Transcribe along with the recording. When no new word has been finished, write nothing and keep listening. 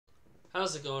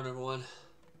How's it going, everyone?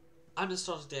 I'm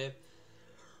Nostalgic Dave.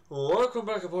 Welcome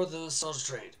back aboard the Nostalgia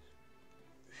Train.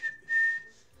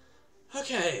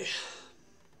 Okay.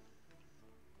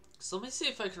 So let me see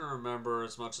if I can remember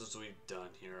as much as we've done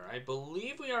here. I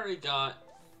believe we already got...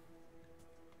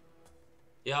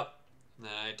 Yep.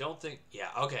 I don't think... Yeah,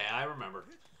 okay, I remember.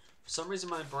 For some reason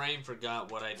my brain forgot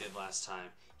what I did last time.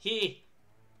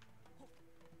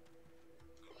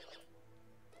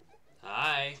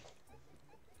 Hi.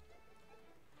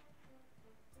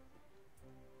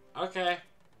 Okay.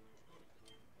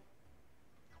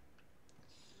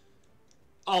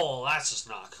 Oh, that's just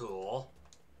not cool.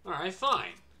 Alright,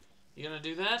 fine. You gonna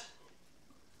do that?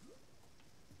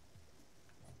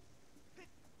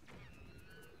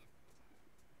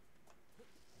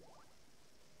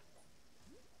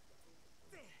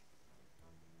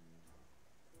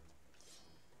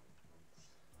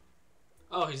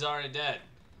 Oh, he's already dead.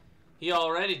 He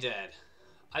already dead.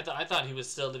 I thought he was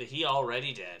still dead. He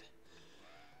already dead.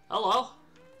 Hello?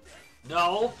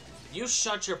 No. You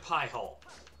shut your pie hole.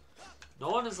 No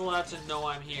one is allowed to know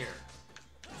I'm here.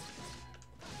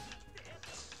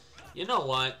 You know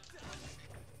what?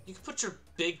 You can put your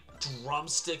big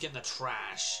drumstick in the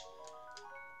trash.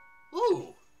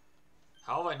 Ooh.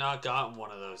 How have I not gotten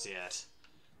one of those yet?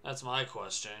 That's my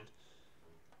question.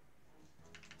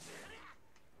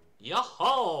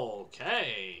 Yo-ho!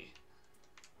 Okay.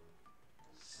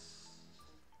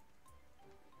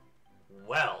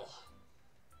 Well.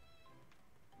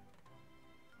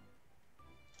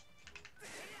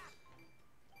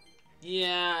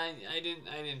 Yeah, I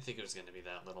didn't think it was gonna be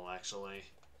that little, actually.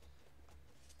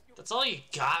 That's all you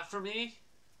got for me?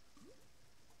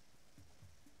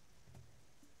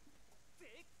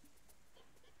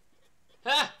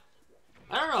 Ha!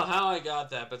 I don't know how I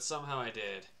got that, but somehow I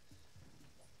did.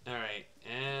 Alright,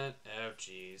 and... oh,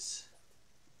 jeez.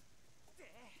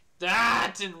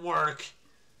 That didn't work!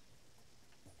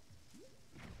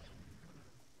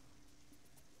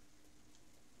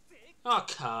 Oh,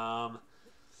 come.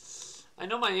 I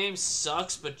know my aim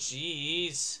sucks, but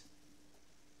jeez.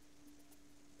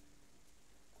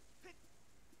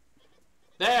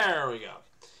 There we go.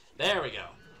 There we go.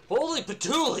 Holy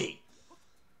patooly!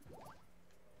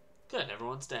 Good,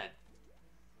 everyone's dead.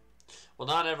 Well,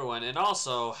 not everyone. And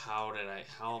also, how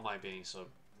am I being so...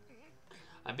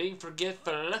 I'm being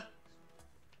forgetful.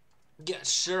 Yeah,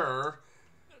 sure.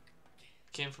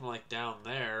 Came from, like, down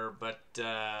there, but,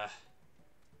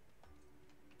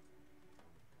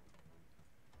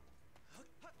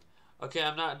 okay,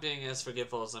 I'm not being as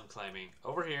forgetful as I'm claiming.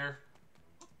 Over here.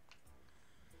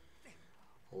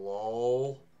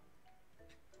 Hello?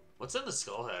 What's in the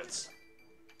skull heads?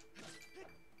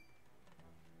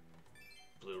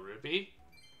 Blue rupee?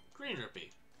 Green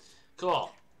rupee.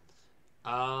 Cool.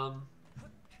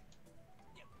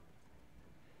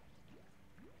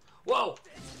 Whoa!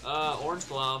 Orange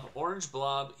blob. Orange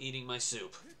blob eating my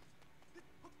soup.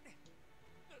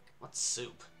 What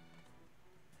soup?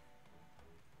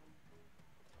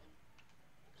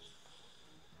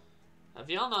 Have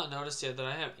y'all not noticed yet that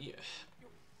I have... You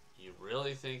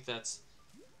really think that's...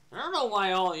 I don't know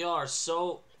why all y'all are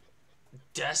so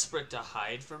desperate to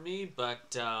hide from me,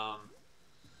 but, the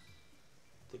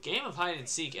game of hide and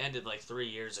seek ended like 3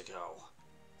 years ago.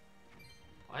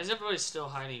 Why is everybody still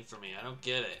hiding from me? I don't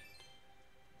get it.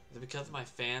 Is it because of my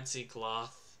fancy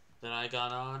cloth that I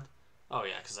got on? Oh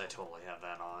yeah, because I totally have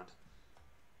that on.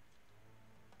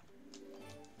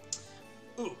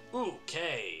 Ooh,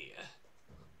 okay.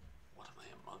 What am I,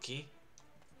 a monkey?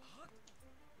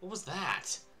 What was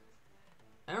that?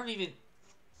 I don't even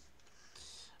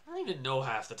know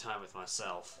half the time with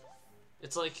myself.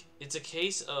 It's like, it's a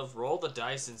case of roll the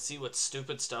dice and see what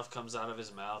stupid stuff comes out of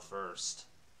his mouth first.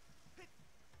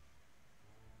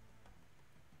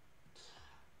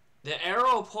 The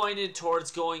arrow pointed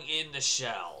towards going in the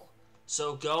shell.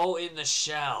 So go in the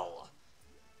shell.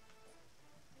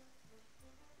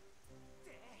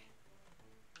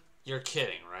 You're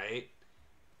kidding, right?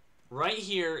 Right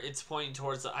here, it's pointing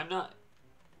towards the... I'm not...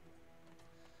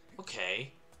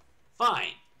 Okay.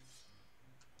 Fine.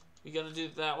 You gonna do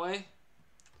it that way?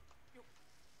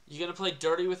 You gonna play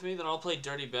dirty with me? Then I'll play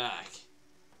dirty back.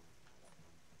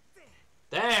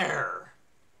 There!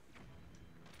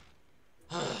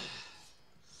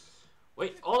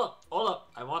 Wait, hold up, hold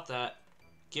up. I want that.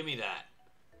 Give me that.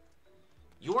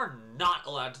 You are not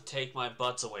allowed to take my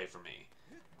butts away from me.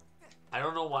 I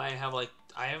don't know why I have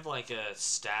like a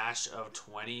stash of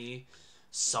 20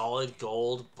 solid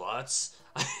gold butts.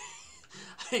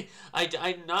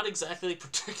 I'm not exactly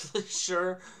particularly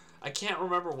sure. I can't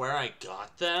remember where I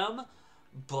got them,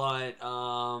 but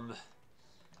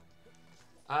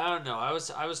I don't know. I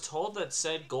was told that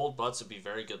said gold butts would be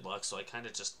very good luck, so I kind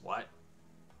of just what?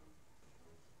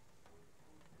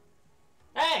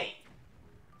 Hey!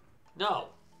 No.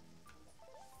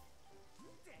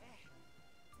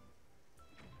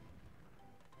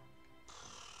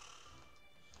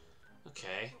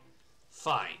 Okay.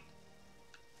 Fine.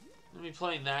 Let me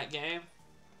playing that game.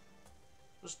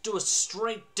 Let's do a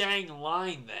straight dang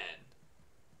line then.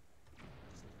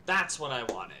 That's what I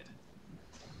wanted.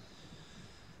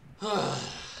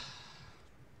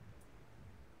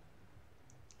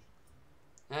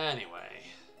 Anyway.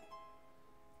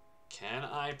 Can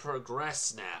I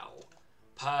progress now?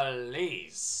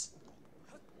 Please.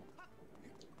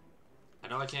 I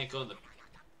know I can't go in the...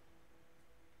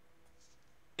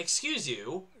 Excuse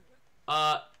you?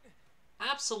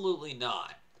 Absolutely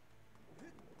not.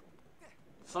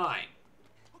 Fine.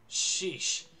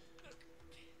 Sheesh.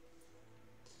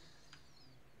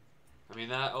 I mean,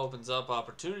 that opens up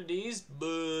opportunities,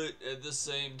 but at the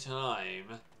same time...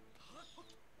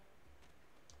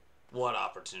 What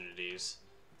opportunities?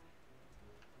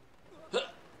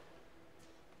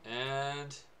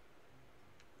 And...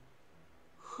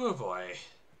 Oh boy.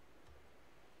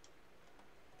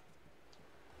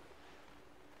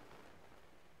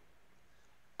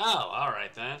 Oh,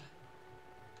 alright then.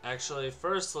 Actually,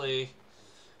 firstly,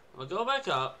 I'm gonna go back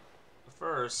up.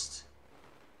 First,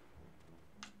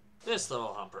 this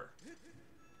little humper.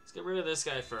 Let's get rid of this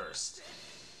guy first.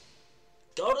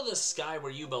 Go to the sky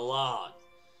where you belong.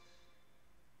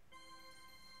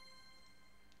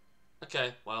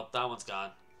 Okay, well, that one's gone.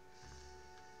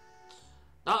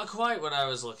 Not quite what I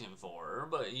was looking for,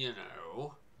 but you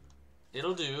know,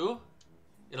 it'll do.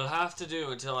 It'll have to do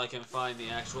until I can find the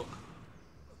actual...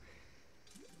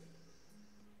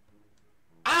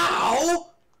 Ow!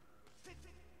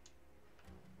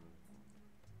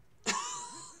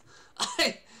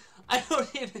 I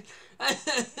don't even...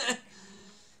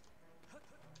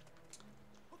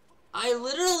 I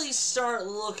literally start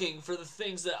looking for the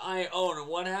things that I own, and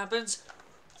what happens?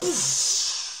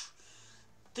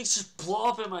 Things just blow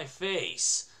up in my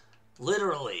face.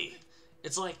 Literally.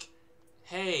 It's like,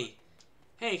 hey,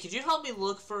 could you help me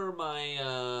look for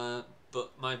my,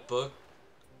 book?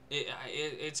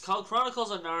 It's called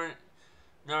Chronicles of Narnia.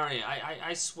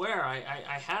 I swear,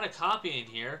 I had a copy in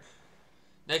here.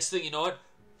 Next thing you know it,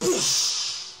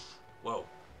 whoa.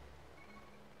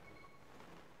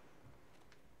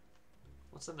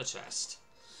 What's in the chest?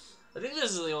 I think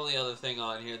this is the only other thing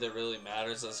on here that really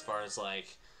matters as far as,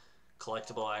 like,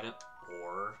 collectible item.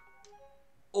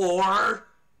 Or.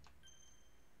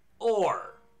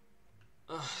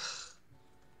 Ugh.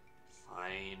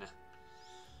 Fine.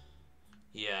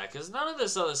 Yeah, because none of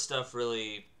this other stuff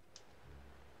really...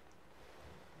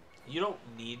 You don't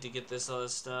need to get this other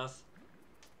stuff.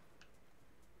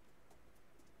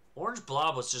 Orange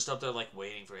Blob was just up there, like,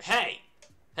 waiting for you. Hey!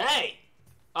 Hey!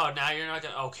 Oh, now you're not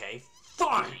gonna... Okay,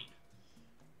 fine!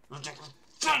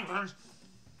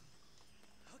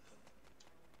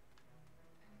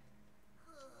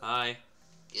 Hi.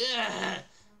 Ugh,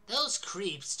 those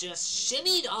creeps just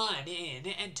shimmied on in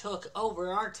and took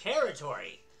over our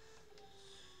territory.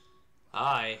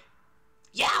 Hi.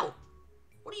 Yow!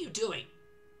 What are you doing?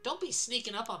 Don't be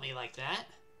sneaking up on me like that.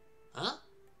 Huh?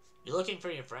 You looking for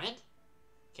your friend?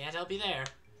 Can't help you there.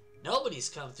 Nobody's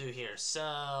come through here,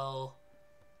 so...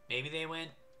 Maybe they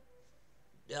went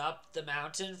up the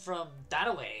mountain from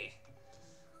that-a-way.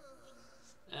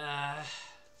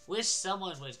 Wish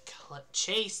someone would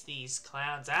chase these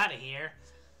clowns out of here.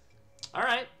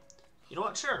 Alright. You know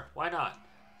what? Sure. Why not?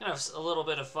 I'm gonna have a little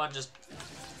bit of fun just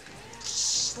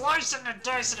slicing and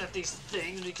dicing at these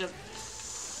things because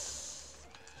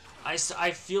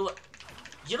I feel...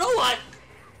 You know what?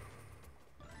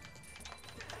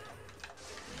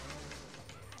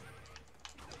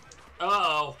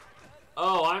 Uh-oh.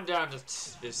 Oh, I'm down to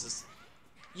business.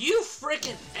 You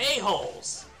freaking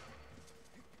a-holes!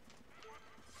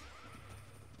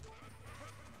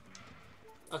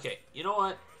 Okay, you know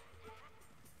what?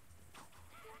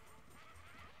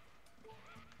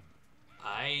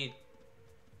 I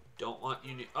don't want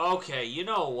you to... Okay, you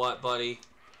know what, buddy?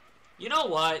 You know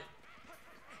what?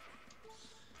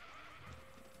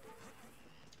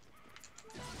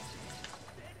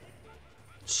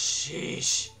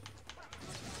 Sheesh.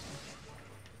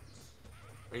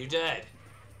 Are you dead?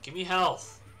 Give me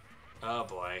health. Oh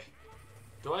boy.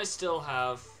 Do I still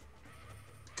have...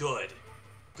 Good.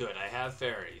 Good, I have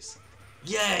fairies.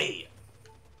 Yay!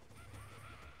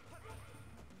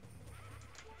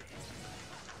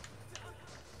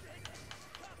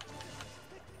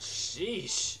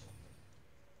 Sheesh.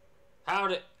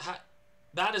 How...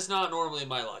 That is not normally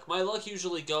my luck. My luck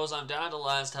usually goes, I'm down to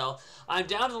last health. I'm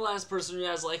down to the last person who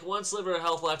has like 1 sliver of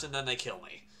health left, and then they kill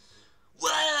me.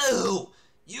 Whoa!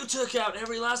 You took out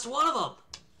every last one of them!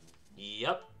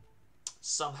 Yep.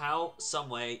 Somehow,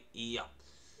 someway, yep.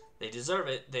 They deserve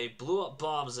it. They blew up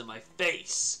bombs in my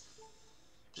face.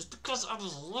 Just because I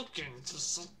was looking for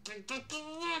something that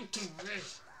belonged to me.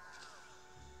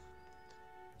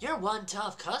 You're one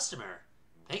tough customer.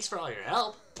 Thanks for all your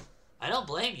help. I don't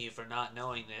blame you for not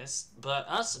knowing this, but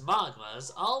us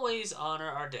Magmas always honor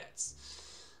our debts.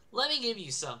 Let me give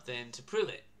you something to prove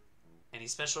it. Any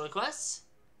special requests?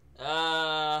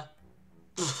 I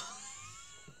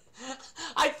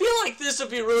feel like this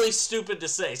would be really stupid to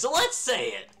say, so let's say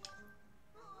it.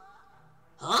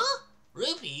 Huh?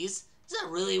 Rupees? Is that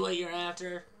really what you're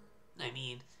after? I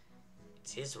mean,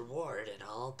 it's his reward and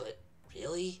all, but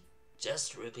really?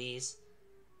 Just rupees?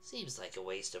 Seems like a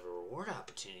waste of a reward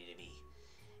opportunity to me.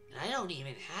 And I don't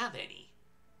even have any.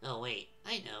 Oh wait,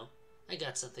 I know. I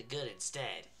got something good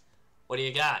instead. What do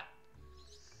you got?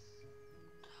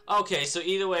 Okay, so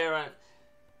either way around...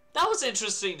 That was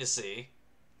interesting to see.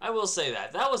 I will say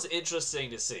that. That was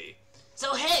interesting to see.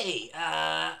 So hey,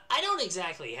 I don't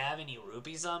exactly have any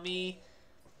rupees on me.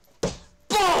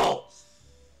 Bull!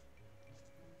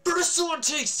 First someone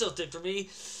takes something from me,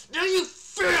 now you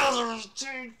fail to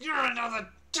return. You're another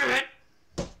dick.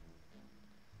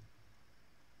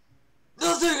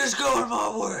 Nothing is going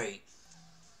my way.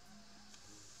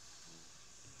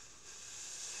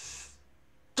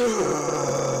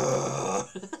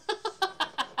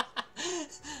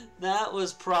 That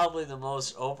was probably the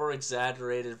most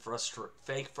over-exaggerated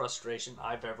fake frustration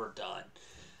I've ever done.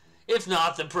 If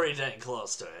not, then pretty dang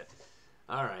close to it.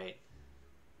 Alright.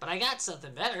 But I got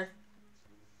something better.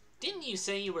 Didn't you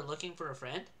say you were looking for a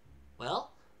friend?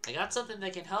 Well, I got something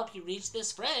that can help you reach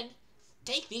this friend.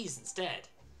 Take these instead.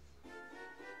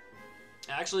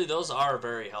 Actually, those are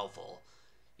very helpful.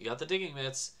 You got the digging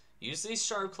mitts. Use these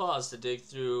sharp claws to dig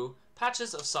through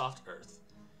patches of soft earth.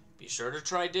 Be sure to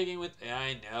try digging with...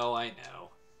 I know.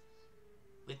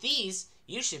 With these,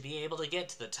 you should be able to get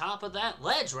to the top of that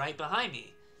ledge right behind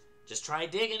me. Just try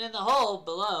digging in the hole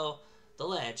below the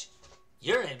ledge.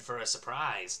 You're in for a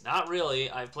surprise. Not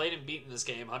really. I've played and beaten this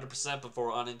game 100%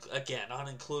 before,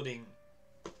 unincluding...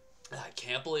 I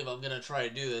can't believe I'm going to try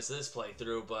to do this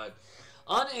playthrough, but...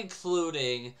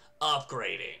 unincluding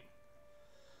upgrading.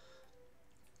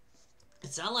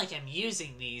 It's not like I'm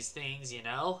using these things, you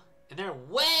know? And they're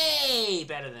way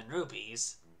better than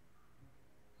rupees.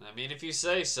 I mean, if you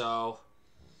say so.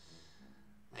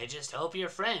 I just hope your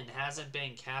friend hasn't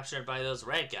been captured by those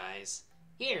red guys.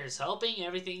 Here's hoping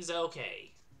everything's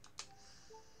okay.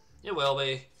 It will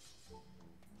be.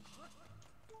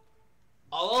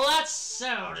 Although that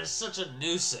sound is such a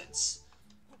nuisance.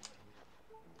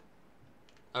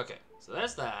 Okay, so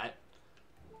there's that.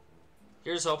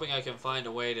 Here's hoping I can find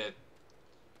a way to...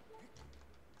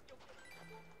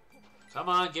 Come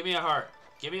on, give me a heart.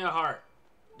 Give me a heart.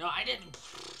 No, I didn't.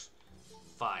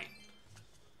 Fine.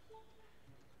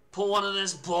 Pull one of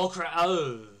this bullcrap.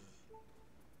 Oh.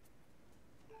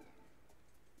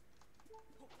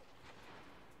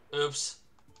 Oops.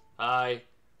 Hi.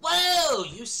 Whoa!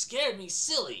 You scared me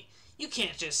silly. You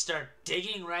can't just start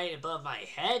digging right above my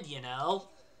head, you know.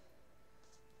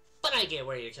 But I get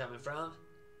where you're coming from.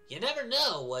 You never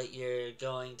know what you're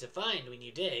going to find when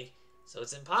you dig, so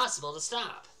it's impossible to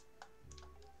stop.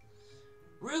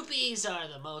 Rupees are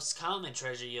the most common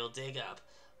treasure you'll dig up,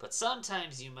 but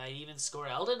sometimes you might even score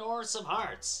Elden or some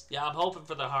hearts. Yeah, I'm hoping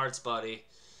for the hearts, buddy.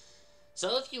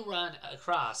 So if you run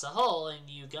across a hole and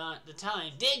you got the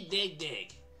time, dig, dig,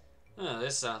 dig. Oh,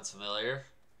 this sounds familiar.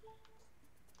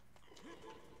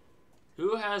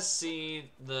 Who has seen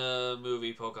the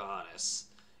movie Pocahontas?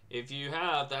 If you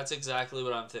have, that's exactly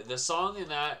what I'm thinking. The song in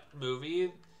that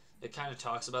movie that kind of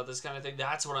talks about this kind of thing,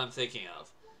 that's what I'm thinking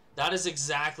of. That is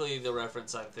exactly the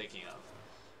reference I'm thinking of.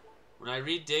 When I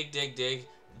read Dig, Dig, Dig,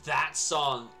 that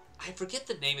song, I forget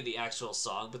the name of the actual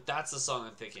song, but that's the song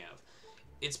I'm thinking of.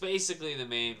 It's basically the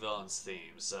main villain's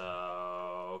theme,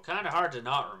 so kind of hard to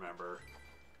not remember.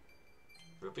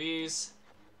 Rupees.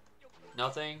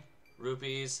 Nothing.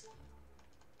 Rupees.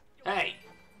 Hey!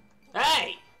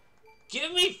 Hey!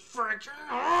 Give me frickin'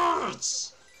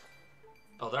 hearts!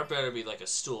 Oh, there better be like a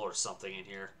stool or something in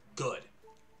here. Good.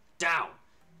 Down!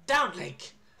 Down,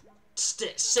 Link!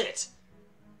 Sit!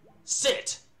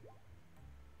 Sit!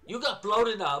 You got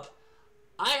bloated up.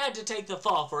 I had to take the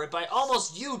fall for it by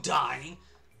almost you dying.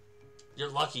 You're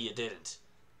lucky you didn't.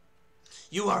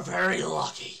 You are very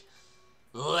lucky.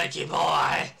 Lucky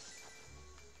boy!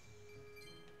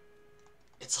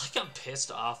 It's like I'm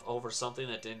pissed off over something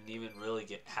that didn't even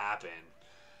really happen.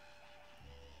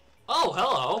 Oh,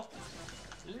 hello.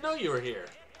 Didn't know you were here.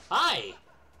 Hi.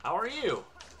 How are you?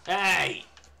 Hey.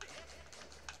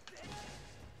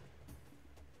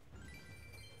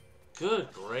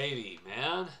 Good gravy,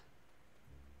 man.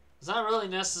 Is that really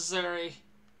necessary?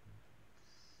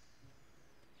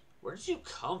 Where did you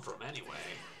come from anyway?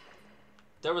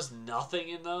 There was nothing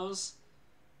in those?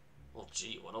 Well,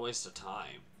 gee, what a waste of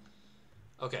time.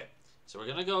 Okay, so we're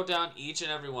gonna go down each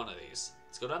and every one of these.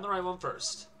 Let's go down the right one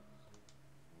first.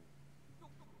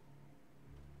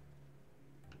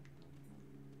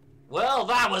 Well,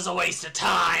 that was a waste of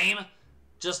time!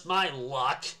 Just my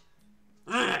luck.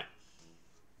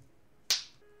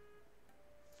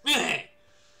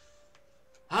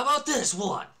 How about this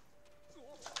one?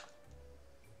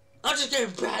 I'm just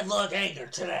getting bad luck anger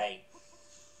today.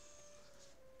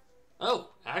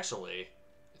 Oh, actually,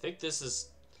 I think this is...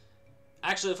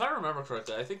 Actually, if I remember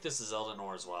correctly, I think this is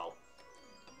Eldenor as well.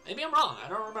 Maybe I'm wrong. I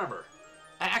don't remember.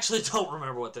 I actually don't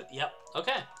remember what the... Yep,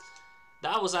 okay.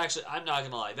 That was actually... I'm not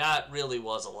gonna lie. That really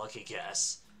was a lucky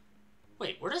guess.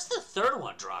 Wait, where does the third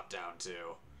one drop down to?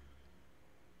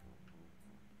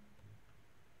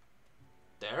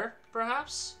 There,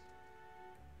 perhaps?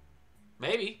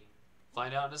 Maybe.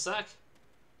 Find out in a sec.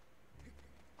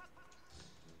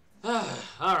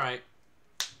 Alright.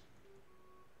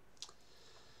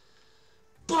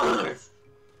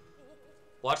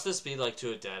 Watch this be like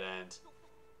to a dead end.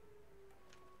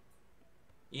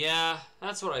 Yeah,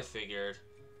 that's what I figured.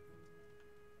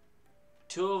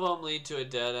 Two of them lead to a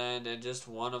dead end, and just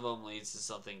one of them leads to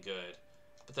something good.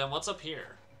 But then what's up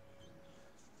here?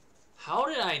 How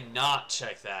did I not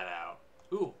check that out?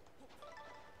 Ooh.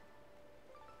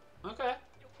 Okay,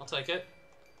 I'll take it.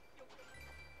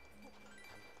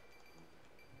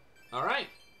 Alright.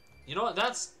 You know what,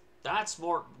 that's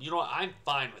more, you know what, I'm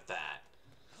fine with that.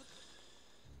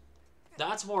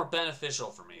 That's more beneficial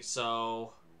for me,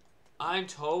 so I'm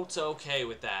totes okay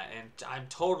with that, and I'm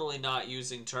totally not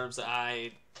using terms that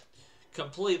I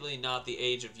completely not the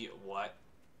age of you. What?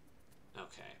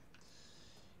 Okay.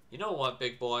 You know what,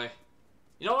 big boy?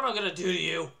 You know what I'm gonna do to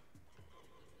you?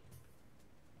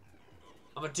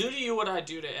 I'm gonna do to you what I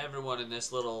do to everyone in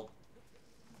this little...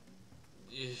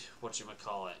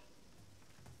 whatchamacallit.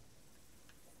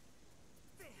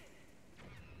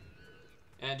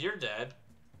 And you're dead.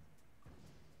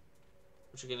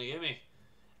 What you gonna give me?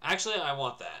 Actually, I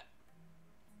want that.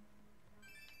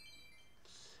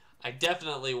 I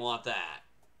definitely want that.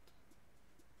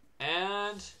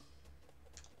 And...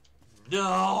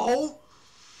 No!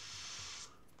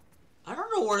 I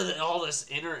don't know where all this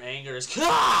inner anger is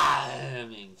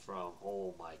coming from.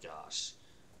 Oh my gosh.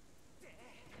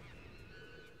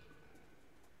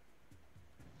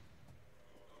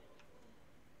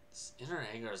 This inner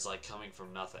anger is like coming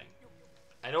from nothing.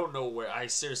 I don't know where, I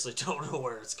seriously don't know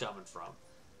where it's coming from.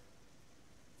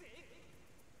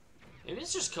 Maybe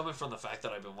it's just coming from the fact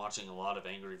that I've been watching a lot of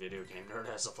Angry Video Game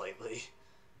Nerd as of lately.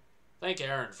 Thank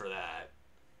Aaron for that.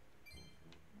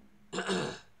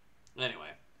 Anyway.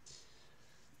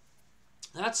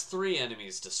 That's 3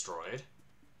 enemies destroyed.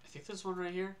 I think there's one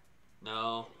right here.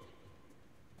 No.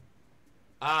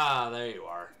 Ah, there you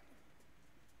are.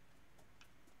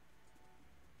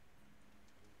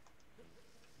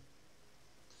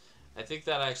 I think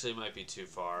that actually might be too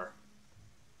far.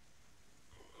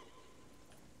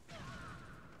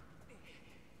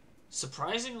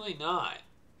 Surprisingly not.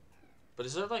 But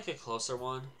is there like a closer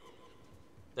one?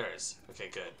 There is. Okay,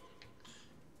 good.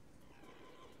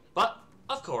 But,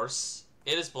 of course,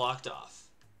 it is blocked off.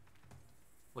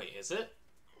 Wait, is it?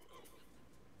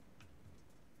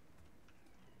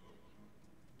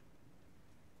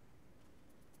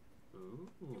 Ooh.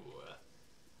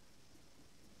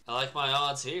 I like my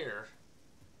odds here.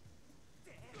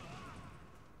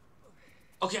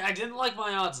 Okay, I didn't like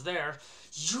my odds there.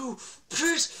 You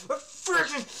piece of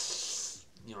frickin'...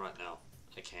 You know what? No,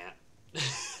 I can't.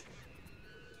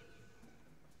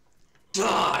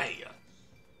 Die!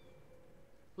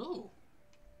 Ooh.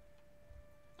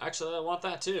 Actually, I want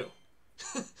that too.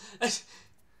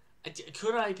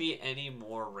 Could I be any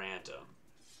more random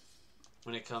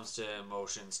when it comes to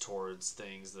emotions towards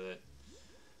things that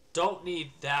don't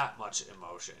need that much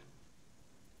emotion?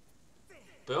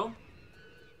 Boom.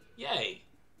 Yay.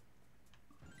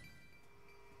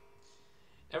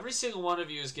 Every single one of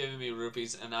you is giving me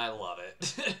rupees, and I love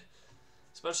it.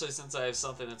 Especially since I have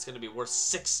something that's going to be worth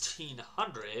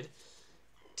 1,600.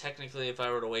 Technically, if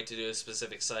I were to wait to do a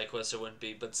specific side quest, it wouldn't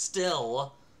be, but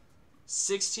still,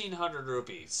 1,600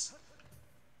 rupees.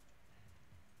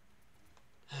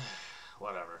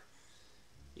 Whatever.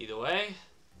 Either way.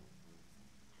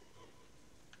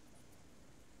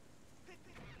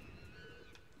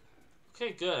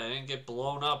 Okay, good. I didn't get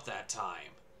blown up that time.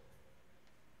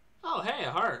 Oh, hey,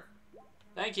 a heart.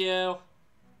 Thank you.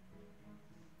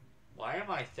 Why am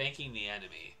I thanking the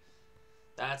enemy?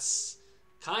 That's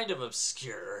kind of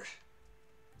obscure.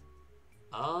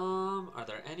 Are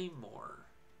there any more?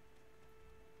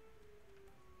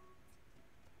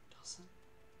 Doesn't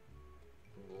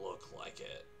look like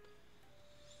it.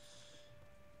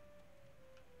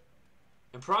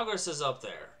 And progress is up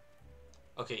there.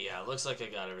 Okay, yeah, it looks like I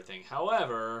got everything.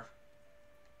 However,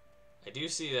 I do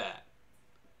see that.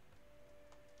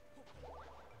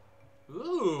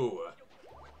 Ooh.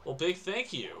 Well, big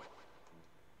thank you.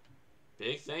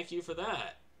 Big thank you for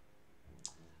that.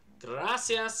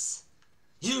 Gracias.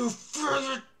 You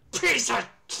friggin' piece of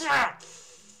crap!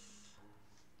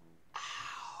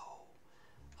 Ow.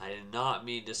 I did not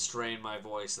mean to strain my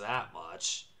voice that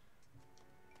much.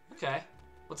 Okay.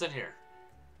 What's in here?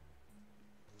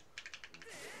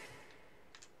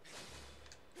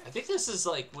 I think this is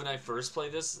like when I first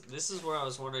played this. This is where I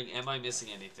was wondering, am I missing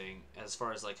anything as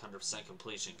far as like 100%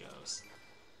 completion goes?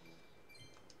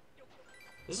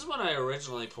 This is when I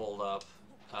originally pulled up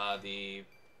the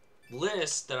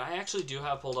list that I actually do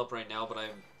have pulled up right now, but I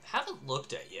haven't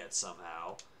looked at yet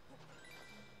somehow.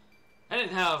 I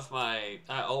didn't have my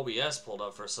OBS pulled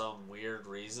up for some weird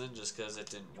reason, just because it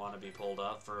didn't want to be pulled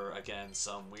up for, again,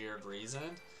 some weird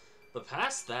reason. But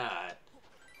past that,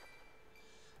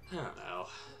 I don't know.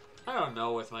 I don't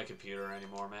know with my computer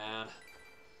anymore, man.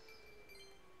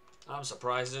 I'm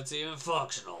surprised it's even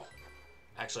functional.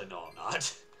 Actually, no, I'm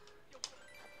not.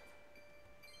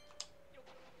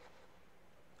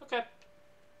 Okay.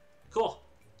 Cool.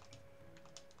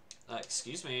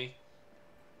 Excuse me.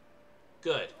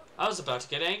 Good. I was about to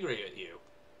get angry at you.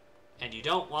 And you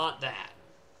don't want that.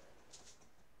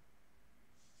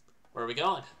 Where are we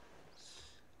going?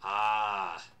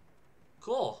 Ah.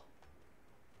 Cool.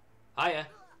 Hiya.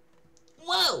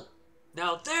 Whoa!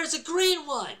 Now there's a green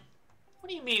one! What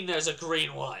do you mean there's a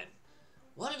green one?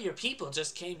 One of your people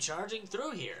just came charging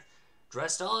through here,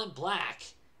 dressed all in black.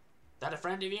 That a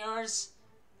friend of yours?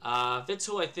 If it's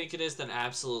who I think it is, then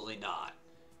absolutely not.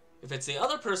 If it's the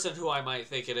other person who I might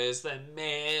think it is, then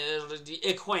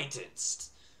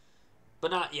acquaintance.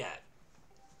 But not yet.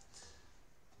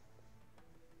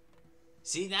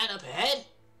 See that up ahead?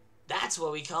 That's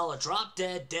what we call a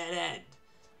drop-dead dead end.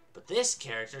 But this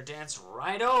character danced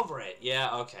right over it.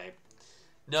 Yeah, okay.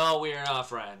 No, we are not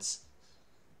friends.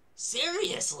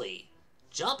 Seriously?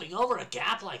 Jumping over a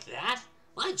gap like that?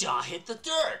 My jaw hit the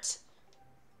dirt.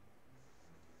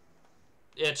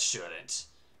 It shouldn't.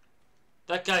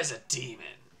 That guy's a demon.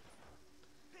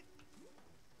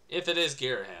 If it is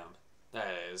Girahim, that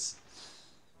is.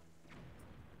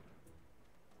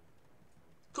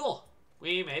 Cool.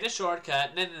 We made a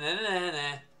shortcut. Nah, nah, nah, nah,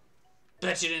 nah.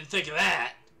 Bet you didn't think of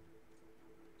that.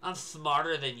 I'm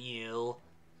smarter than you.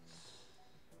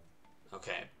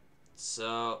 Okay.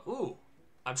 So, ooh.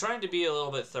 I'm trying to be a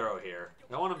little bit thorough here.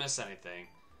 I don't want to miss anything.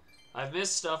 I've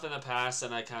missed stuff in the past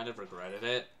and I kind of regretted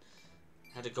it.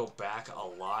 Had to go back a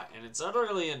lot, and it's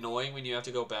utterly annoying when you have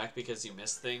to go back because you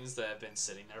miss things that have been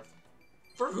sitting there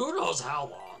for who knows how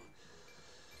long.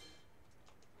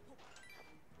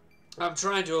 I'm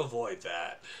trying to avoid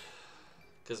that.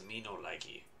 Because me no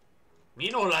likey. Me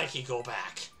no likey go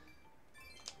back.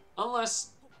 Unless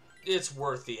it's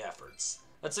worth the efforts.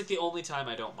 That's like the only time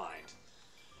I don't mind.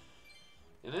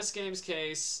 In this game's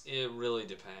case, it really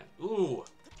depends. Ooh.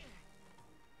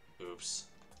 Oops.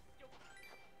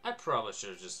 I probably should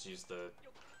have just used the...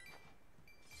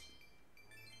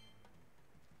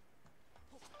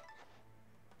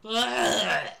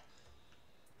 I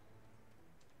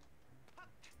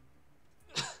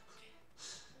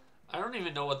don't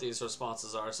even know what these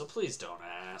responses are, so please don't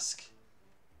ask.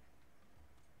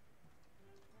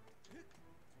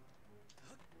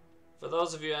 For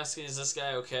those of you asking, is this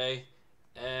guy okay?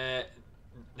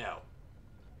 No.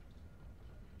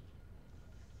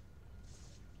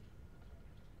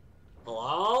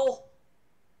 Hello?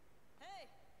 Hey!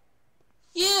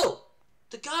 You!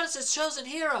 The goddess's chosen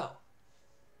hero!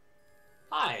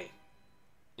 Hi,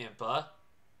 Impa.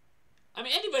 I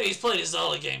mean, anybody who's played a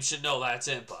Zelda game should know that's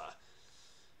Impa.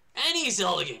 Any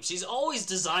Zelda game, she's always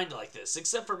designed like this,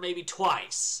 except for maybe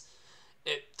twice.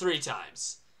 3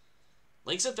 times.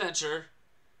 Link's Adventure,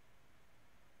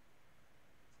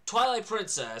 Twilight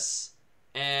Princess,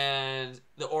 and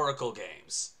the Oracle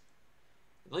games.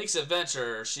 Link's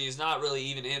Adventure, she's not really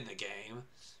even in the game.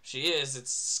 She is,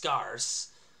 it's scarce.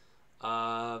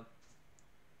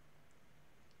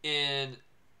 In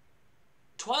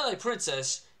Twilight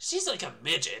Princess, she's like a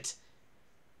midget.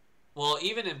 Well,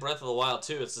 even in Breath of the Wild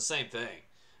 2, it's the same thing.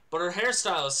 But her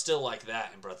hairstyle is still like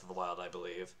that in Breath of the Wild, I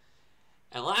believe.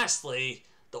 And lastly,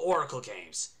 the Oracle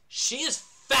games. She is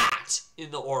fat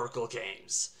in the Oracle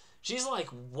games. She's like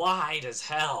wide as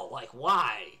hell. Like,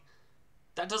 why?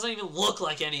 That doesn't even look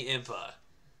like any Impa.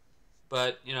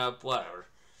 But, you know, whatever.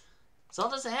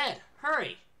 Zelda's ahead.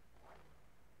 Hurry.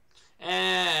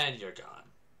 And you're gone.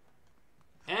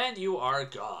 And you are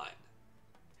gone.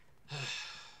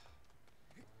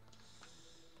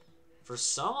 For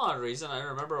some odd reason, I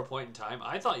remember a point in time,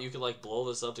 I thought you could, like, blow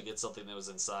this up to get something that was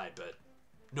inside, but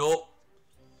nope.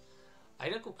 I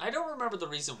don't remember the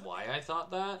reason why I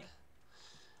thought that.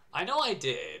 I know I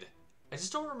did. I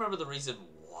just don't remember the reason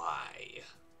why.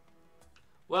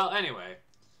 Well, anyway.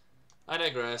 I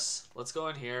digress. Let's go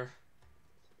in here.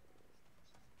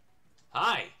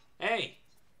 Hi. Hey.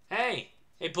 Hey.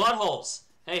 Hey, buttholes.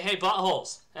 Hey, hey,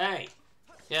 buttholes. Hey.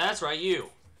 Yeah, that's right, you.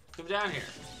 Come down here.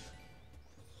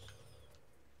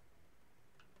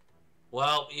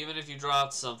 Well, even if you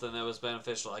dropped something that was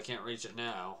beneficial, I can't reach it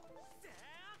now.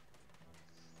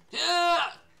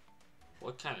 Yeah!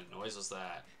 What kind of noise was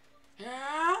that?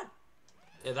 Yeah!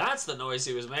 Yeah, that's the noise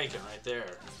he was making right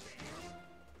there.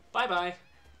 Bye-bye.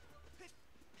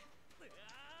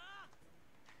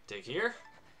 Dig here.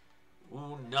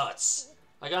 Ooh, nuts.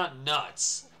 I got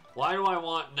nuts. Why do I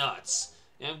want nuts?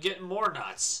 And I'm getting more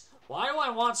nuts. Why do I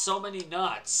want so many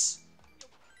nuts?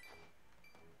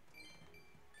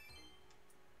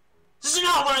 This is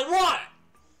not what I want!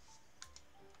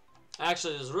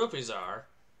 Actually, those rupees are.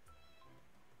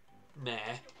 Meh.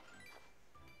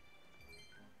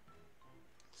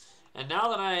 And now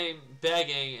that I'm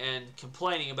begging and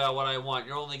complaining about what I want,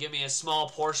 you're only giving me a small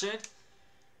portion?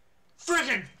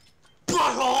 Friggin'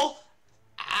 butthole!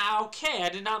 Okay, I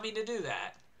did not mean to do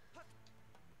that.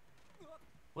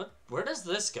 What? Where does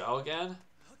this go again?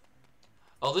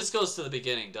 Oh, this goes to the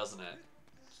beginning, doesn't it?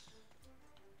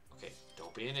 Okay,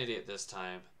 don't be an idiot this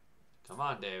time. Come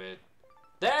on, David.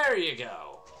 There you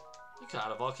go! You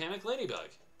caught a volcanic ladybug.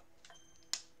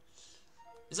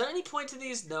 Is there any point to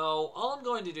these? No. All I'm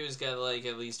going to do is get, like,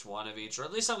 at least one of each. Or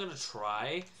at least I'm going to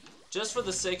try. Just for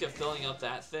the sake of filling up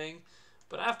that thing.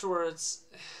 But afterwards,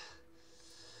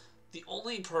 the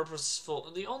only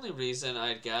reason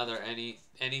I'd gather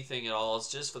anything at all is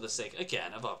just for the sake,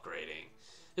 again, of upgrading.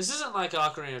 This isn't like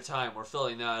Ocarina of Time where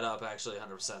filling that up actually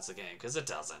 100%'s the game, because it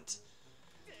doesn't.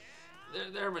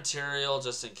 They're material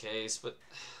just in case, but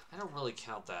I don't really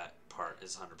count that part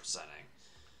as 100%ing.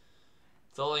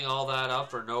 Filling all that up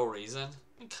for no reason?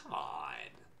 I mean, come on.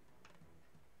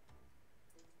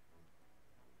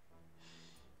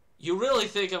 You really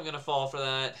think I'm gonna fall for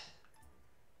that?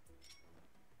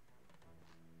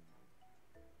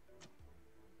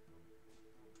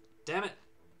 Damn it.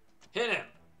 Hit him.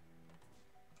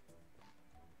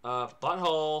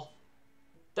 Butthole.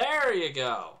 There you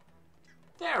go.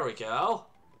 There we go.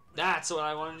 That's what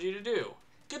I wanted you to do.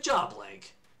 Good job,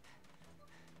 Link.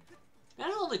 And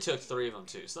it only took 3 of them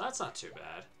too, so that's not too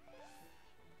bad.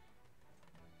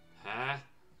 Huh?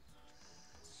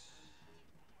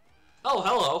 Oh,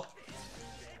 hello.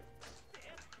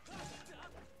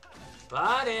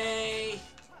 Buddy.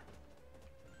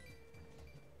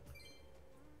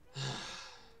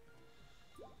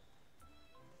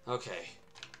 Okay.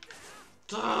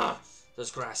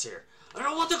 There's grass here. I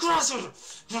don't want the grass here.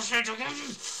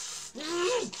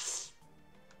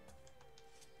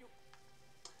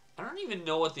 I don't even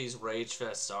know what these rage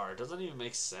fests are. It doesn't even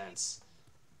make sense.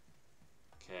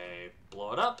 Okay,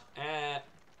 blow it up and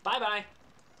bye-bye.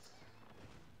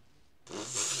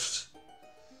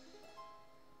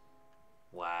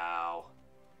 Wow.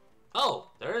 Oh,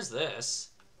 there's this.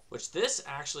 Which this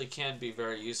actually can be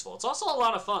very useful. It's also a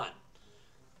lot of fun.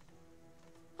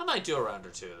 I might do a round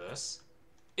or 2 of this.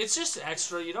 It's just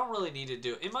extra. You don't really need to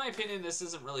do. In my opinion, this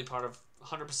isn't really part of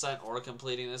 100% or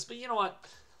completing this. But you know what?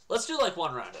 Let's do like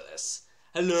 1 round of this.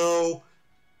 Hello?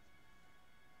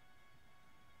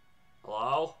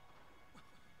 Hello?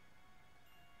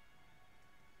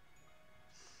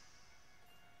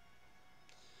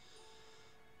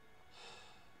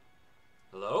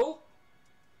 Hello?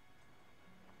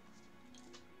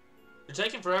 You're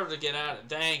taking forever to get out.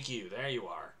 Thank you. There you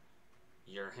are.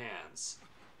 Your hands.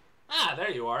 Ah,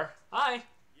 there you are. Hi.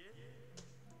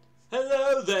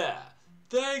 Hello there.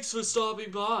 Thanks for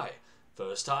stopping by.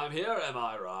 First time here, am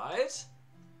I right?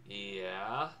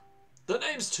 Yeah. The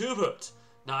name's Tubert.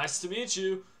 Nice to meet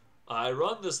you. I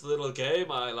run this little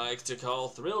game I like to call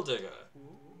Thrill Digger.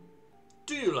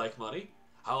 Do you like money?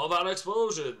 How about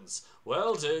explosions?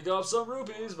 Well, dig up some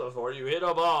rupees before you hit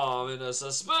a bomb in a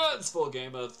suspenseful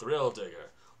game of Thrill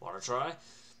Digger. Wanna try?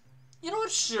 You know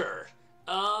what? Sure.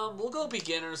 We'll go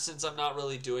beginner since I'm not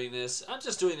really doing this. I'm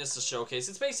just doing this to showcase.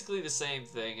 It's basically the same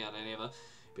thing on any of them.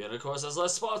 Beginner, of course, has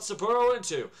less spots to burrow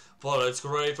into, but it's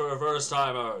great for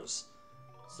first-timers.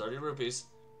 30 rupees.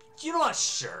 You know what?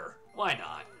 Sure. Why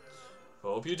not?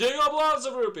 Hope you dig up lots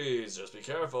of rupees. Just be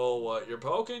careful what you're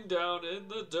poking down in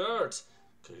the dirt.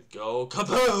 Could go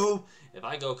kaboom. If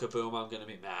I go kaboom, I'm going to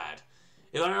be mad.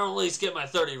 If I don't at least get my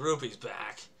 30 rupees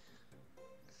back.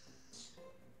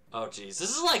 Oh, jeez. This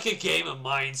is like a game of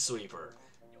Minesweeper.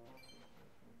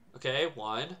 Okay,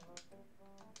 1.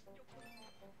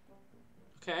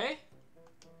 Okay.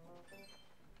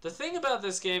 The thing about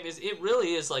this game is it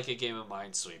really is like a game of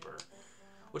Minesweeper.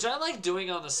 Which I like doing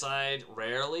on the side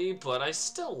rarely, but I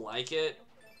still like it.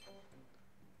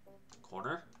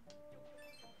 Corner.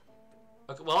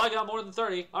 Okay, well, I got more than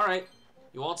 30. Alright.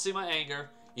 You won't see my anger.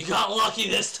 You got lucky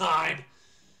this time!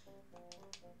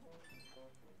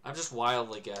 I'm just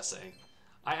wildly guessing.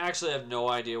 I actually have no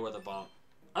idea where the bomb...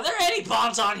 Are there any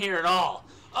bombs on here at all?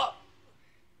 Oh!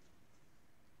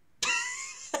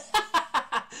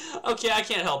 Okay, I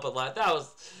can't help but laugh. That was...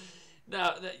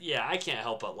 No, yeah, I can't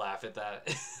help but laugh at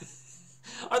that.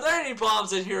 Are there any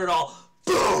bombs in here at all?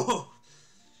 Boom!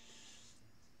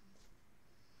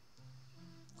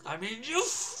 I mean, you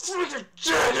freaking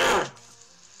did it!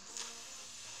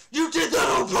 You did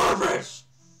that on purpose!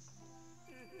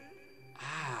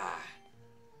 Ah.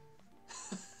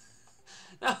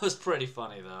 That was pretty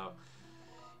funny, though.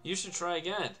 You should try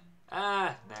again.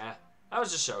 Ah, nah. I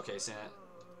was just showcasing it.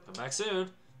 Come back soon.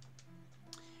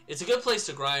 It's a good place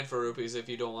to grind for rupees if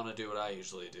you don't want to do what I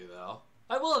usually do, though.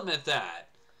 I will admit that.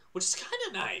 Which is kind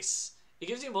of nice. It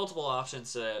gives you multiple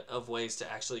options of ways to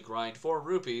actually grind for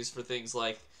rupees for things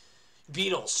like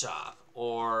Beetle's Shop,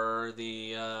 or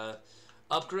the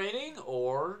upgrading,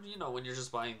 or, you know, when you're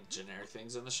just buying generic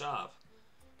things in the shop.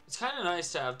 It's kind of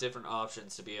nice to have different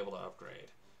options to be able to upgrade.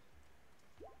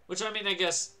 Which, I mean, I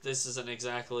guess this isn't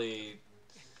exactly...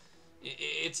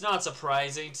 It's not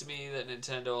surprising to me that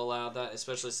Nintendo allowed that,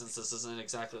 especially since this isn't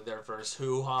exactly their first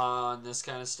hoo-ha on this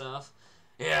kind of stuff.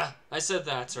 Yeah, I said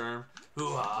that term,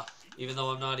 hoo-ha, even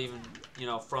though I'm not even, you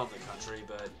know, from the country,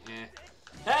 but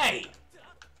eh. Hey!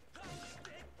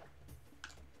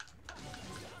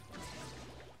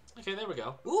 Okay, there we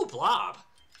go. Ooh, blob!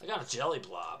 I got a jelly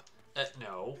blob.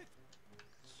 No.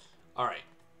 Alright.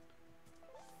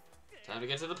 Time to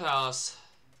get to the palace.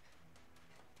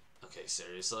 Okay,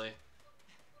 seriously?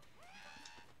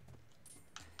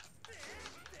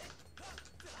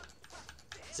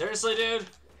 Seriously, dude?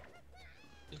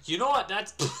 You know what?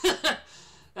 That's...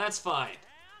 That's fine.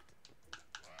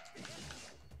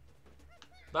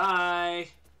 Bye!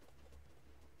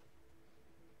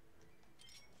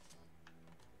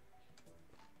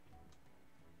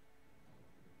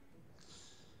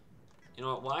 You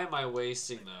know what? Why am I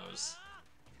wasting those?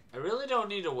 I really don't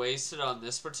need to waste it on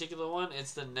this particular one.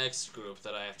 It's the next group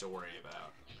that I have to worry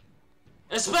about.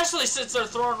 Especially since they're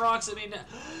throwing rocks at me now.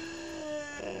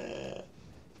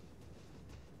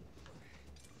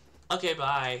 Okay,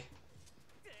 bye.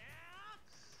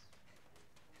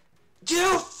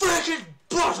 You freaking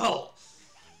butthole!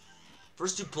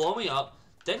 First you blow me up,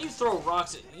 then you throw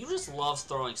rocks at... You just love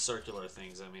throwing circular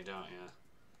things at me, don't you?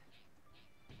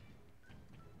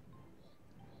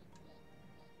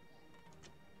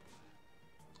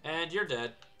 And you're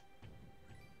dead.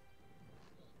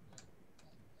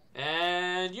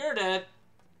 And you're dead.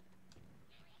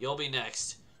 You'll be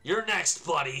next. You're next,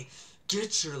 buddy.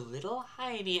 Get your little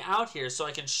hiney out here so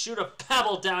I can shoot a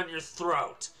pebble down your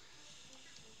throat.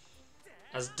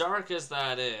 As dark as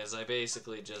that is, I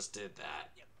basically just did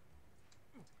that.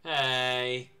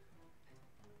 Hey.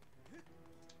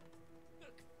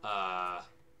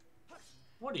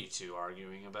 What are you two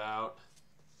arguing about?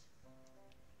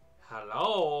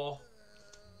 Hello?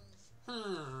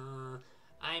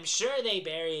 I'm sure they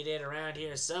buried it around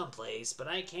here someplace, but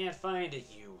I can't find it.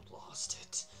 You lost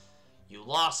it. You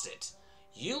lost it.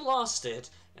 You lost it,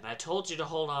 and I told you to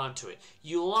hold on to it.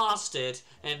 You lost it,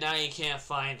 and now you can't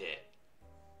find it.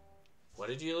 What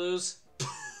did you lose?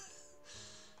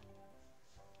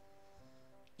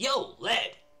 Yo,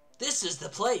 Lead! This is the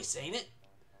place, ain't it?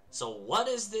 So what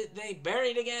is it they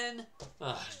buried again?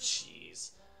 Ah,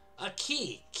 jeez. A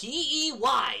key.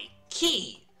 Key-E-Y.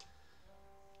 Key.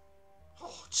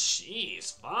 Oh,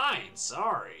 jeez. Fine.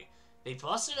 Sorry. They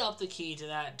busted up the key to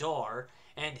that door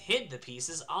and hid the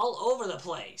pieces all over the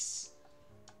place.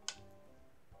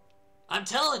 I'm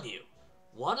telling you,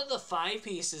 one of the 5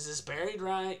 pieces is buried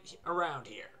right around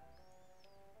here.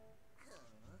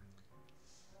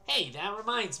 Hey, that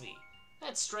reminds me.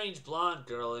 That strange blonde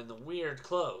girl in the weird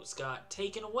clothes got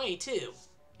taken away, too.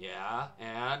 Yeah,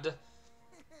 and...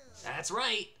 That's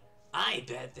right. I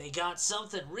bet they got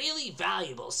something really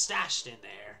valuable stashed in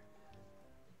there.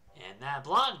 And that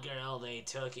blonde girl they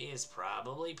took is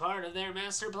probably part of their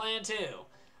master plan too.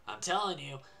 I'm telling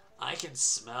you, I can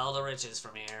smell the riches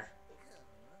from here.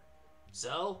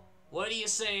 So, what are you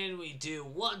saying we do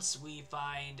once we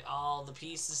find all the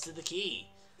pieces to the key?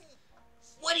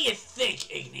 What do you think,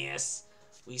 Igneous?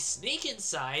 We sneak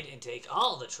inside and take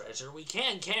all the treasure we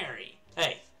can carry.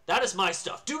 Hey, that is my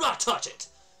stuff. Do not touch it!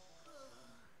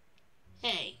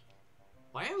 Hey,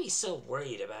 why are we so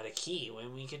worried about a key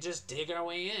when we could just dig our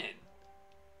way in?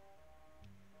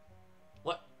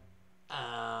 What?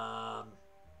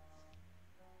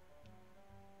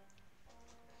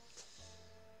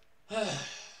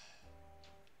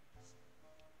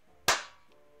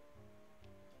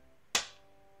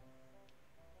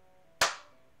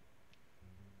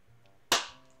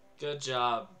 Good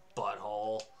job,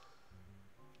 butthole.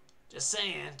 Just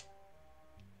saying.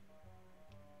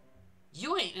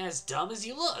 You ain't as dumb as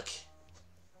you look.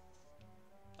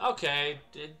 Okay,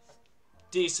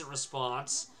 decent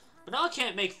response. But now I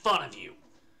can't make fun of you.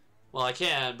 Well, I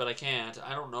can, but I can't.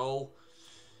 I don't know.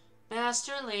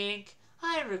 Master Link,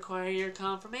 I require your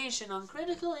confirmation on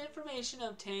critical information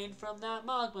obtained from that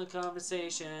magma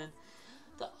conversation.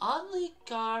 The oddly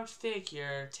garbed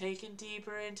figure taken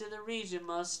deeper into the region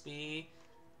must be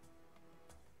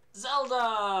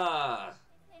Zelda!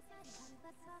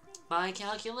 My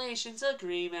calculations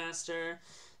agree, Master.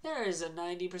 There is a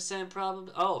 90%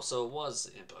 probability. Oh, so it was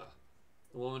Impa.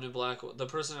 The woman in black, the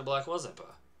person in black was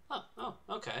Impa. Oh,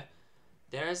 okay.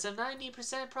 There is a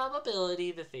 90%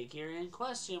 probability the figure in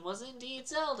question was indeed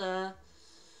Zelda.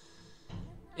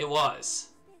 It was.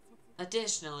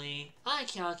 Additionally, I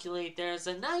calculate there's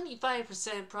a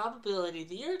 95% probability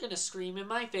that you're gonna scream in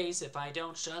my face if I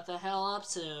don't shut the hell up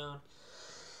soon.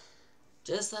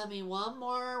 Just let me one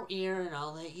more ear and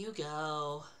I'll let you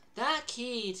go. That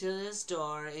key to this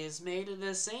door is made of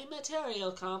the same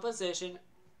material composition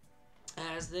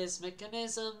as this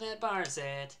mechanism that bars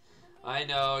it. I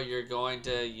know you're going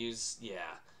to use...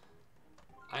 Yeah.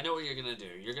 I know what you're going to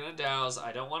do. You're going to douse.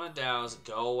 I don't want to douse.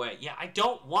 Go away. Yeah, I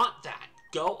don't want that.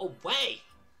 Go away.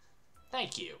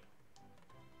 Thank you.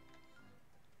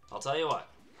 I'll tell you what.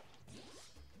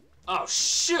 Oh,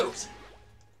 shoot!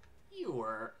 You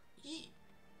were...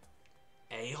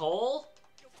 A-hole?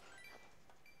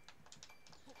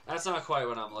 That's not quite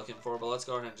what I'm looking for, but let's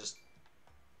go ahead and just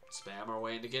spam our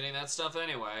way into getting that stuff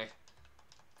anyway.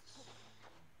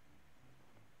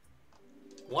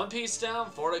 One piece down,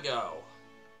 4 to go.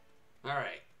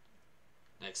 Alright.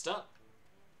 Next up.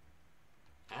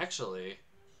 Actually,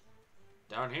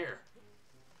 down here.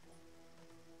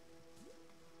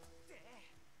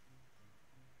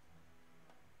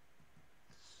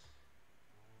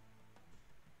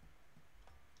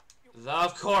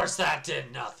 Of course that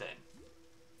did nothing.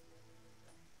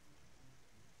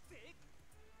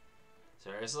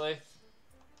 Seriously?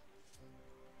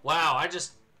 Wow, I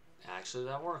just... Actually,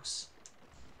 that works.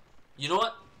 You know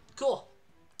what? Cool.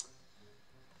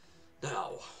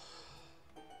 Now,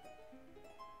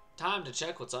 time to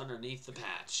check what's underneath the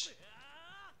patch.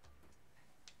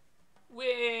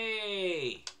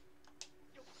 Whee!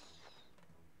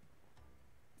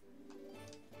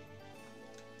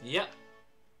 Yep.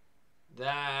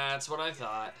 That's what I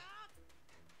thought.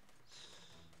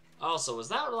 Also, was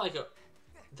that like a...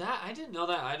 That I didn't know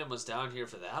that item was down here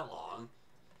for that long.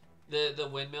 The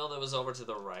windmill that was over to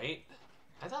the right.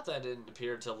 I thought that didn't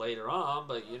appear until later on,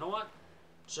 but you know what?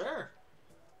 Sure.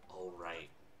 Oh, right.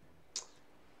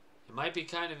 It might be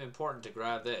kind of important to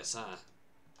grab this, huh?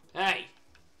 Hey!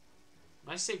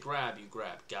 When I say grab, you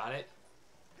grab. Got it?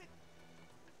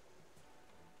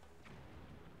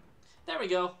 There we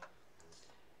go.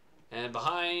 And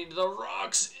behind the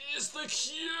rocks is the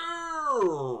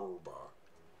cube!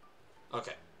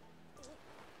 Okay.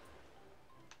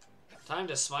 Time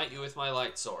to smite you with my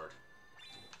light sword.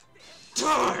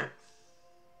 Darn!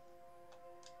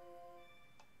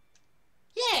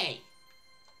 Yay!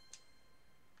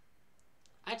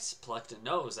 I just plucked a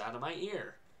nose out of my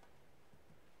ear.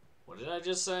 What did I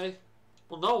just say?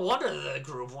 Well, no wonder the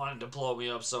group wanted to blow me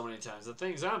up so many times. The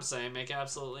things I'm saying make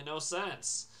absolutely no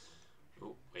sense.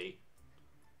 Oh, wait.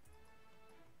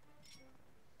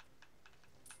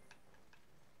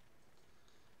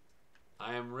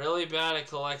 I am really bad at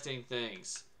collecting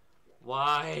things.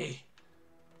 Why?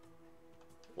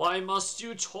 Why must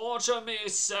you torture me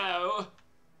so?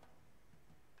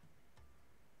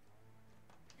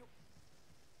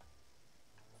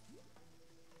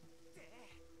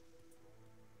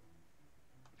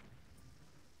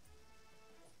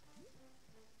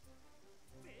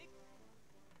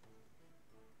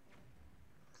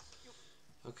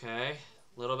 Okay,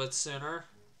 a little bit sooner.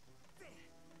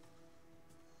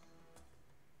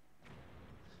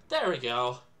 There we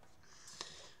go.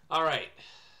 Alright.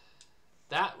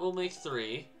 That will make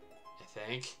 3, I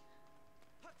think.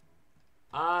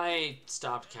 I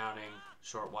stopped counting a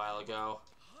short while ago.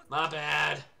 My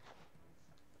bad.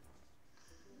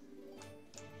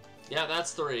 Yeah,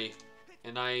 that's 3.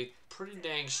 And I'm pretty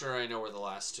dang sure I know where the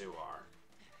last 2 are.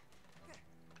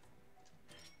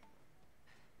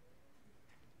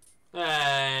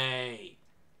 Hey!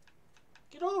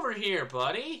 Get over here,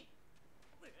 buddy!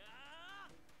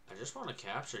 I just want to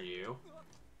capture you.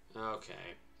 Okay.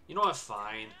 You know what?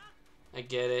 Fine. I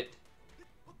get it.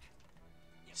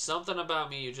 Something about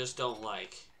me you just don't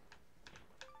like.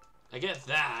 I get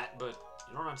that, but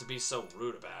you don't have to be so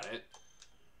rude about it.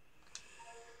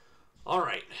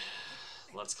 Alright.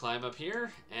 Let's climb up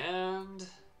here, and...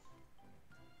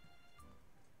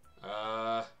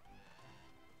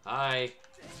 Hi.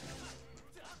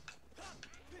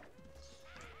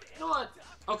 You know what?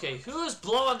 Okay, who's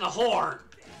blowing the horn?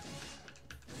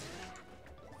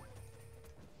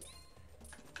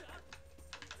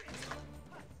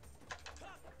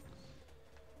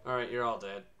 Alright, you're all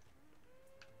dead.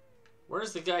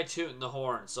 Where's the guy tooting the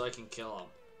horn so I can kill him?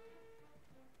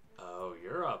 Oh,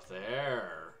 you're up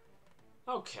there.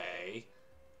 Okay.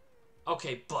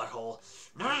 Okay, butthole.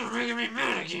 Now you're making me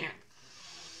mad again!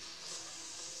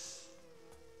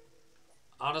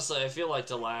 Honestly, I feel like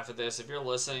to laugh at this. If you're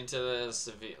listening to this,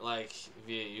 like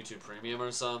via YouTube Premium or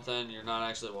something, you're not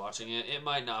actually watching it. It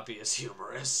might not be as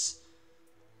humorous.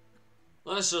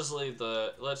 Let's just leave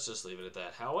it at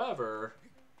that. However,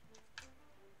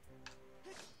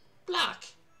 block.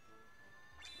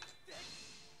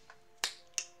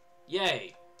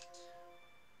 Yay.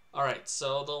 All right.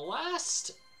 So the last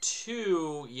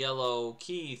 2 yellow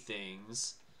key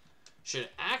things should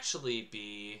actually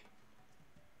be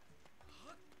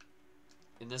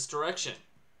in this direction,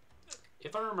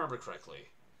 if I remember correctly.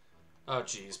 Oh,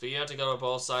 jeez, but you have to go to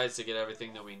both sides to get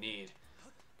everything that we need.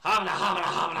 Hamna, hamna,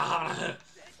 hamna, hamna.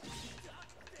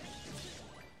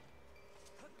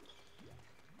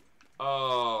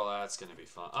 Oh, that's gonna be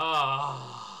fun.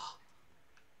 Ah.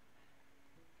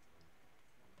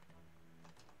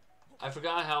 I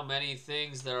forgot how many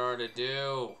things there are to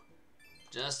do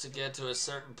just to get to a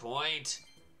certain point.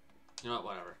 You know what,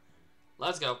 whatever.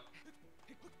 Let's go.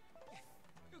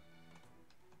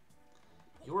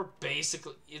 You're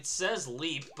basically, it says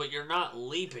leap, but you're not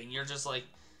leaping. You're just like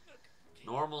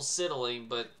normal sidling,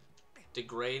 but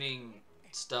degrading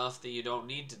stuff that you don't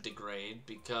need to degrade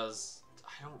because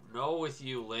I don't know with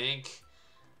you, Link.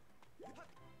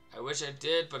 I wish I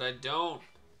did, but I don't.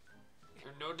 I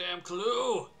have no damn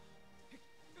clue.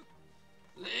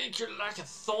 Link, you're like a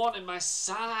thorn in my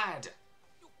side.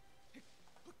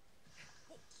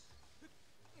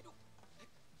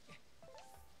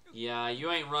 Yeah, you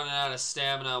ain't running out of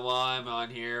stamina while I'm on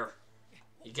here.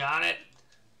 You got it?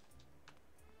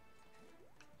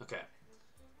 Okay.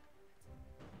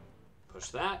 Push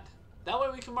that. That way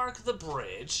we can mark the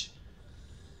bridge.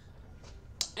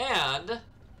 And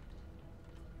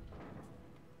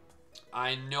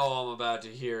I know I'm about to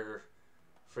hear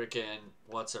freaking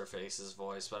what's-her-face's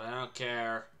voice, but I don't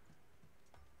care.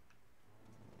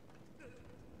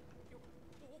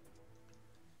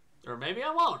 Or maybe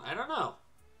I won't. I don't know.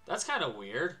 That's kind of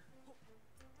weird.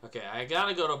 Okay, I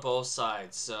gotta go to both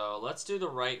sides, so let's do the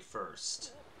right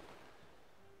first.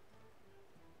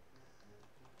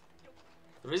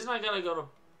 The reason I gotta go to...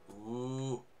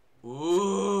 Ooh.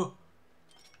 Ooh.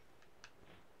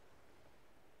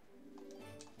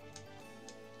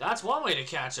 That's one way to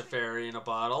catch a fairy in a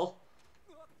bottle.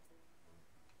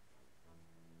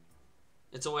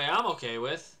 It's a way I'm okay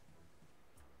with.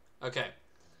 Okay.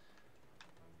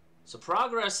 So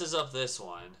progress is up this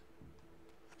one.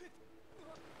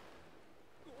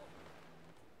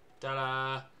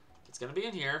 Ta-da! It's gonna be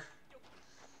in here.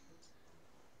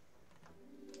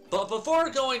 But before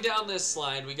going down this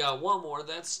slide, we got one more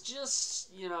that's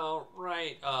just, you know,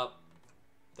 right up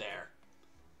there.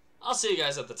 I'll see you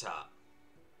guys at the top.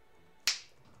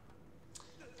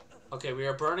 Okay, we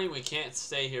are burning. We can't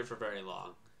stay here for very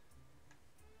long.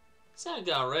 So I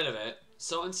got rid of it.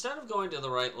 So instead of going to the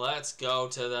right, let's go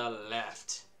to the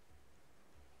left.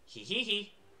 Hee hee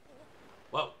hee.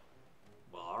 Whoa.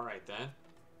 Well, alright then.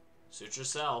 Suit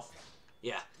yourself.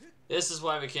 Yeah, this is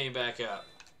why we came back up.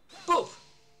 Boop!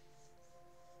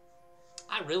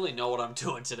 I really know what I'm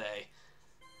doing today.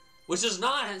 Which is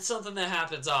not something that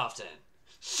happens often.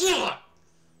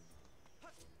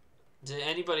 Did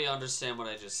anybody understand what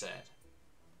I just said?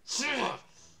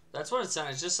 That's what it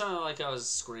sounded. It just sounded like I was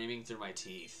screaming through my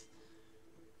teeth.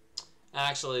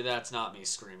 Actually, that's not me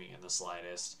screaming in the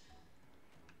slightest.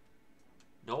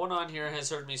 No one on here has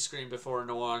heard me scream before.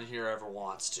 No one on here ever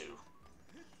wants to.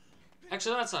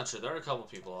 Actually, that's not true. There are a couple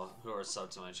people who are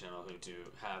subbed to my channel who do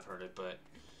have heard it, but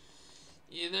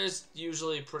yeah, there's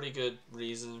usually a pretty good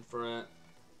reason for it.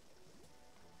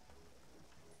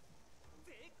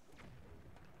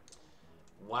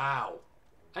 Wow.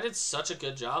 I did such a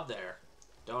good job there.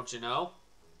 Don't you know?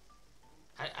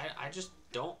 I just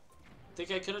don't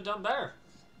think I could have done better.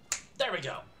 There we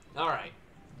go. Alright.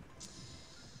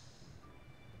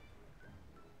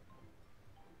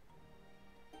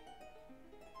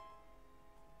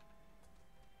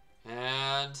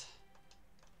 And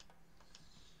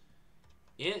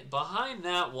behind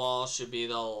that wall should be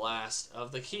the last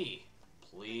of the key.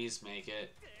 Please make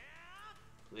it.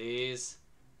 Please.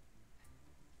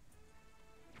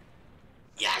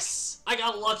 Yes! I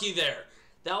got lucky there.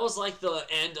 That was like the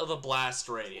end of the blast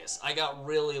radius. I got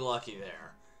really lucky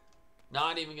there.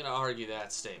 Not even gonna argue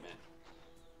that statement.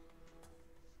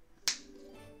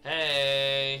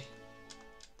 Hey!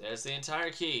 There's the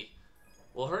entire key.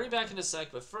 We'll hurry back in a sec,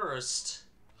 but first,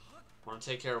 I want to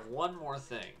take care of one more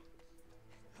thing.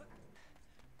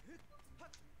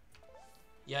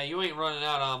 Yeah, you ain't running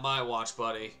out on my watch,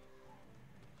 buddy.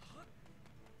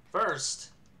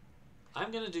 First,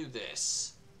 I'm gonna do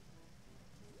this.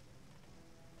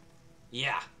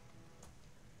 Yeah.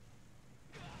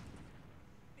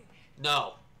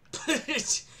 No.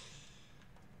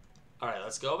 Alright,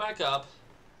 let's go back up.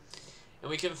 And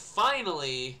we can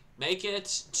finally make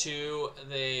it to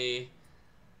the...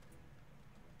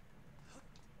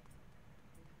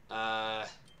 what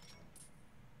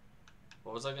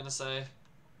was I gonna say?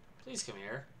 Please come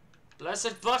here.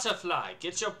 Blessed butterfly,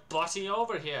 get your butty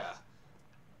over here.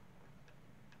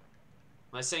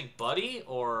 Am I saying buddy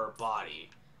or body?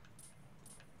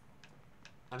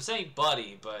 I'm saying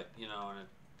buddy, but, you know, and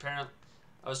apparently...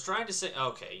 I was trying to say...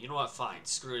 Okay, you know what? Fine.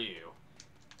 Screw you.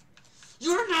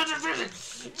 You're not a villain!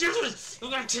 I'm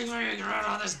gonna take my anger out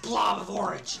on this blob of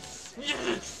orange!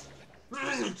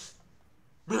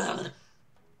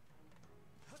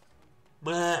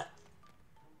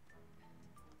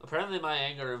 Apparently my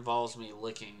anger involves me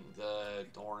licking the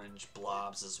orange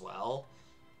blobs as well.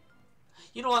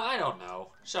 You know what? I don't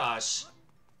know. Shush.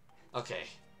 Okay.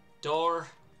 Door.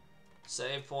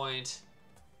 Save point.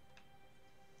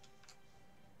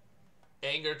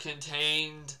 Anger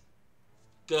contained.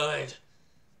 Good.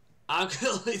 I'm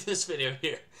gonna leave this video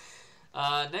here.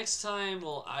 Next time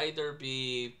we'll either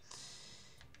be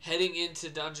heading into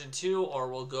Dungeon 2 or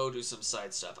we'll go do some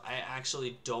side stuff. I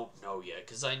actually don't know yet,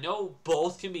 because I know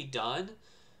both can be done.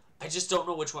 I just don't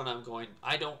know which one I'm going...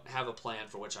 I don't have a plan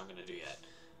for which I'm going to do yet.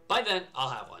 By then, I'll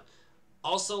have one.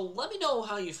 Also, let me know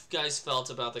how you guys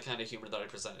felt about the kind of humor that I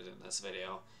presented in this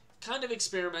video. Kind of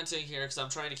experimenting here, because I'm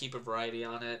trying to keep a variety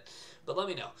on it. But let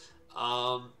me know.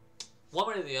 One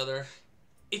way or the other,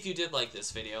 if you did like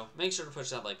this video, make sure to push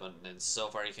that like button, and so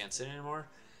far you can't see it anymore.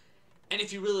 And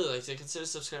if you really liked it, consider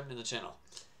subscribing to the channel.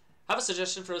 Have a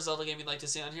suggestion for a Zelda game you'd like to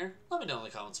see on here? Let me know in the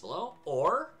comments below.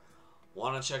 Or,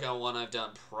 want to check out one I've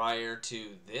done prior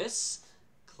to this?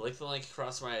 Click the link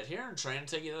across right here and try and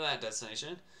take you to that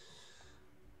destination.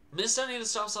 Missed any of the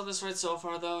stops on this ride so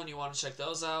far though, and you want to check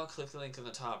those out, click the link in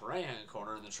the top right hand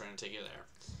corner and the train will take you there.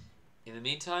 In the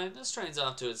meantime, this train's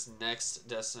off to its next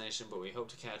destination, but we hope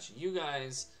to catch you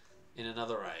guys in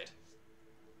another ride.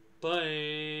 Bye!